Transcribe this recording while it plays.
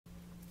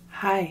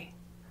Hi,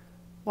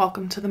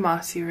 welcome to the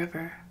Mossy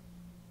River.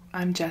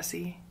 I'm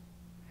Jessie.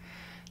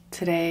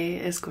 Today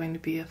is going to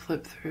be a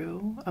flip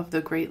through of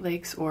the Great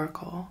Lakes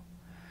Oracle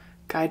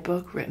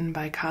guidebook written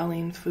by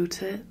Colleen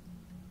Futit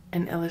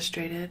and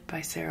illustrated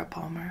by Sarah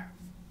Palmer.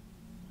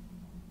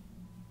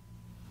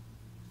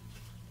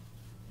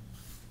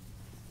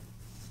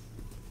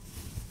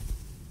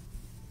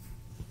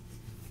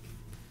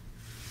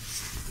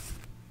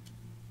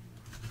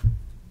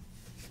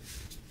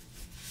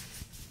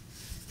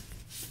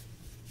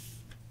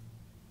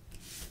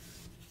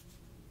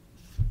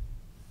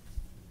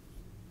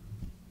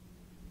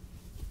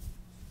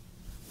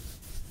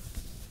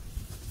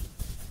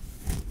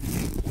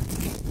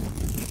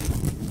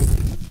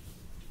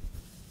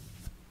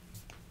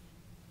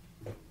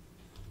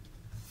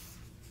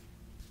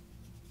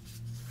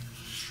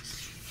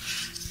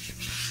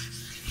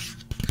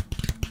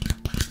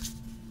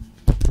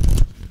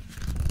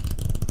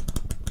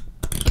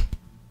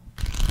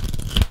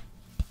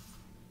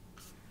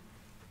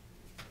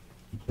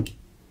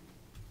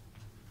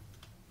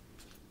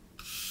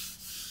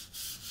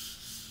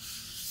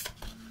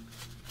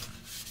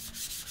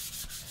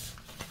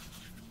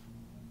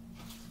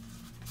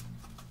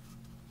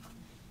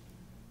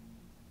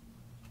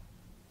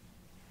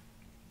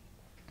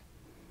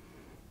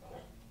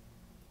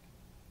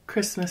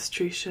 Christmas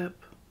tree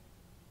ship,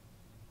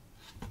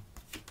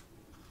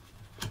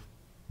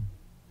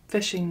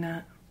 fishing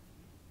net,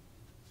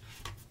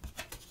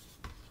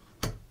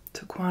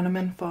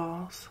 Tequanimon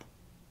Falls,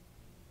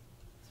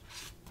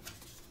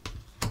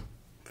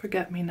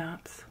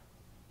 forget-me-nots,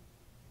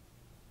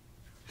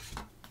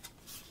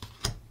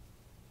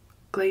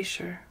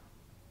 glacier,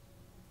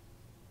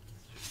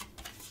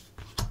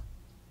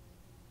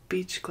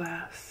 beach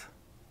glass,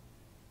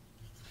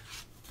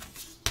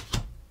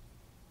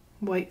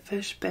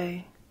 Whitefish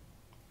Bay,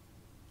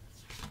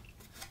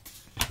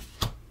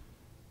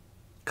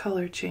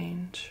 color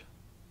change,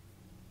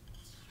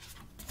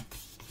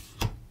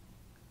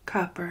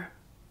 copper,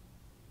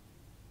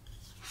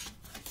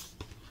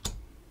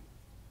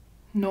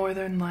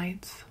 northern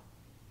lights,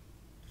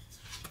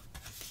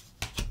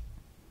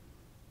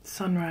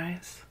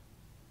 sunrise,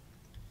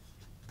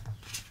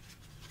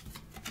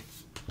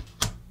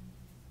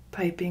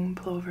 piping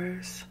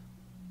plovers,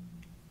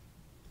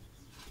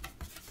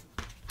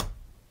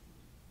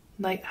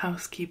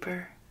 lighthouse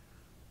keeper,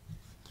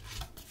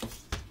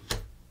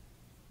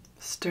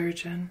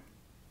 sturgeon,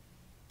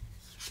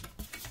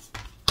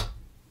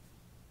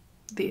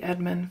 the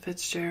Edmund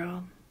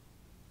Fitzgerald,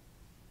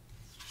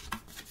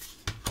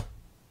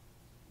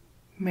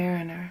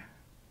 mariner,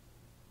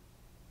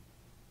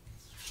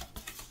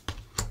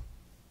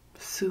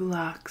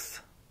 sulaks,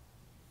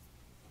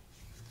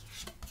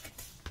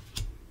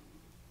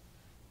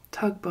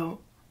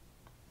 tugboat,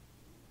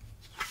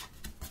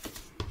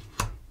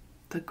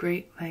 the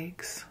Great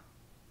Lakes,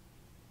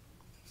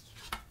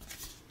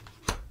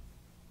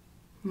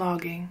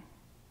 logging,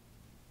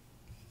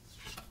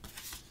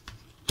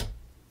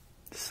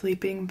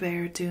 Sleeping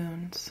Bear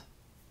Dunes,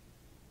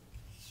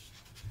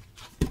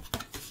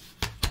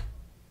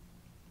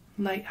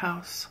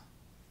 lighthouse,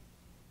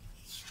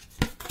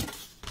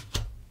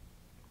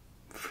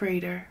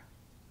 freighter,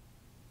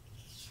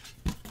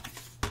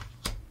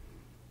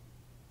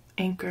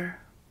 anchor,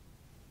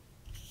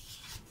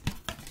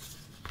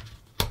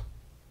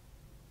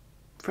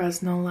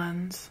 Fresnel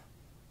lens,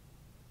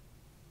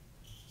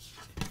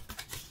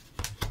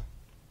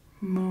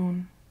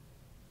 moon,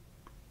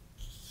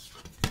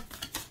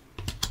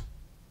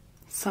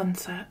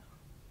 sunset,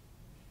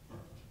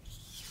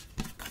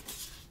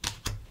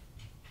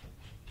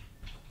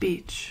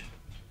 beach,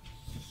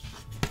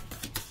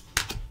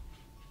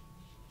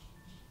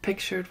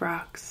 pictured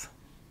rocks,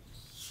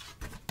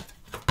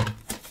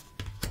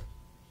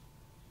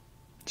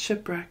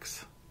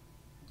 shipwrecks,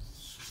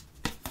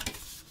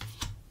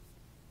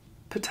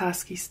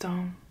 Petoskey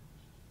stone,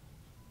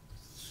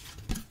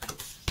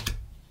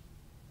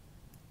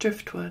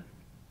 driftwood,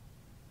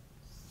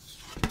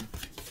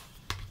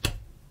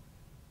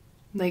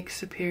 Lake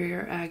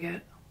Superior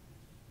agate,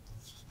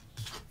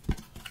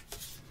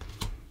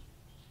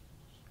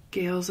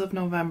 gales of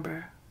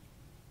November,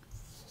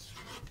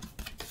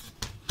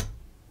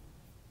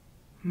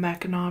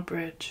 Mackinac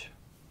Bridge,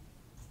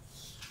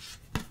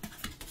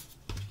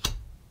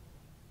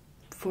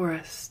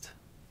 forest,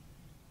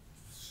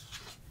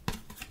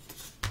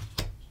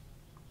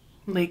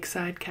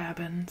 lakeside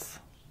cabins,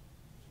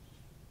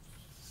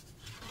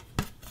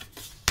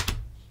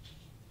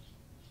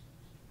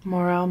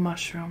 morel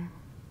mushroom,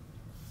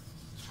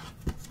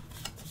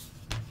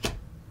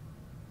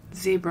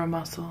 zebra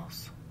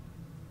mussels,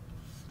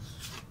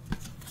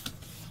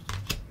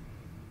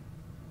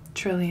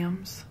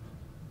 trilliums,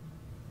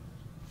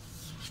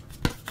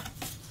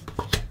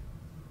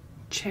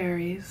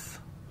 cherries,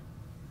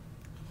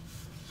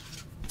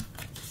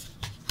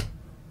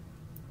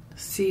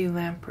 sea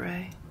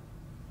lamprey,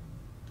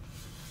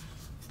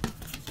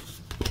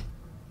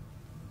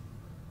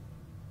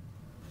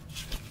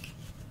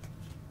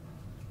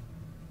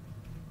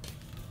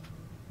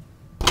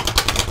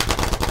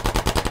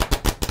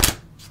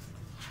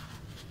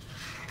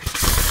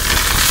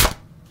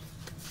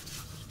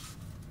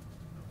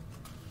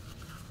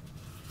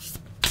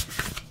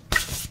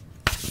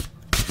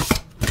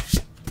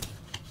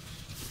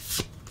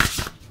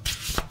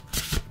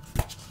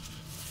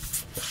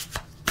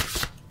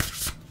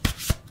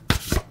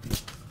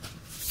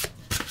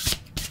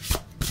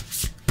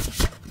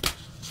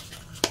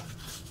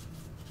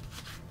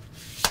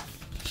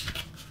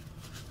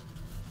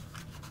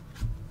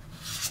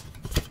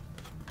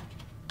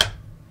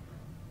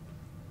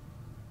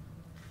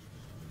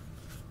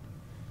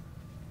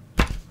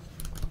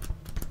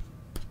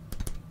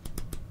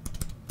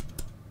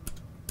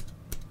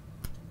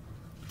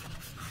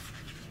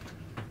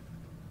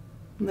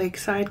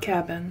 Lakeside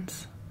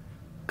cabins,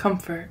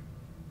 comfort,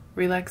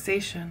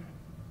 relaxation,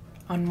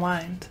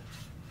 unwind.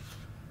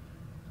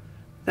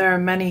 There are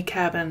many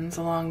cabins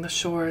along the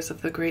shores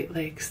of the Great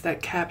Lakes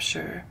that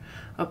capture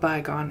a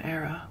bygone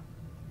era,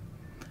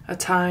 a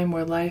time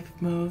where life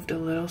moved a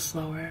little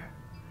slower,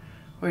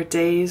 where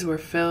days were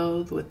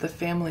filled with the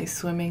family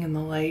swimming in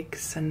the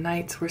lakes and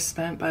nights were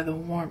spent by the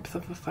warmth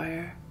of a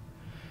fire.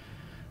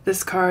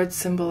 This card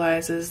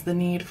symbolizes the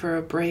need for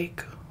a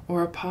break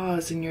or a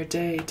pause in your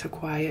day to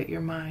quiet your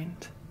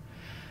mind.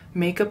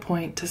 Make a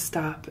point to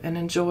stop and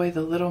enjoy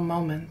the little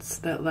moments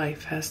that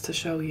life has to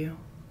show you.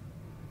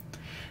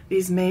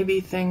 These may be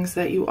things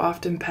that you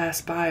often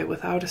pass by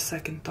without a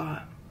second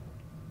thought.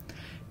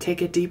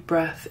 Take a deep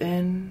breath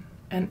in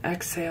and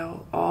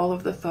exhale all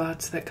of the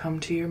thoughts that come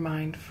to your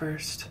mind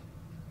first.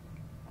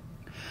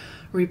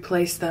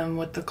 Replace them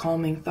with the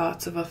calming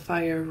thoughts of a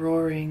fire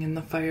roaring in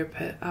the fire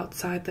pit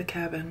outside the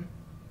cabin.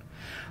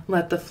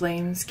 Let the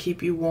flames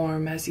keep you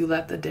warm as you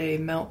let the day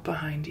melt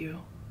behind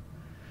you.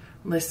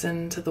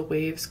 Listen to the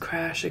waves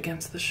crash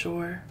against the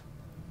shore.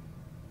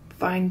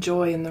 Find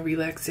joy in the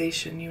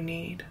relaxation you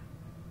need.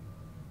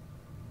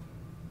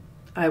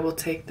 I will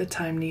take the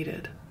time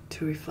needed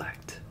to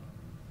reflect.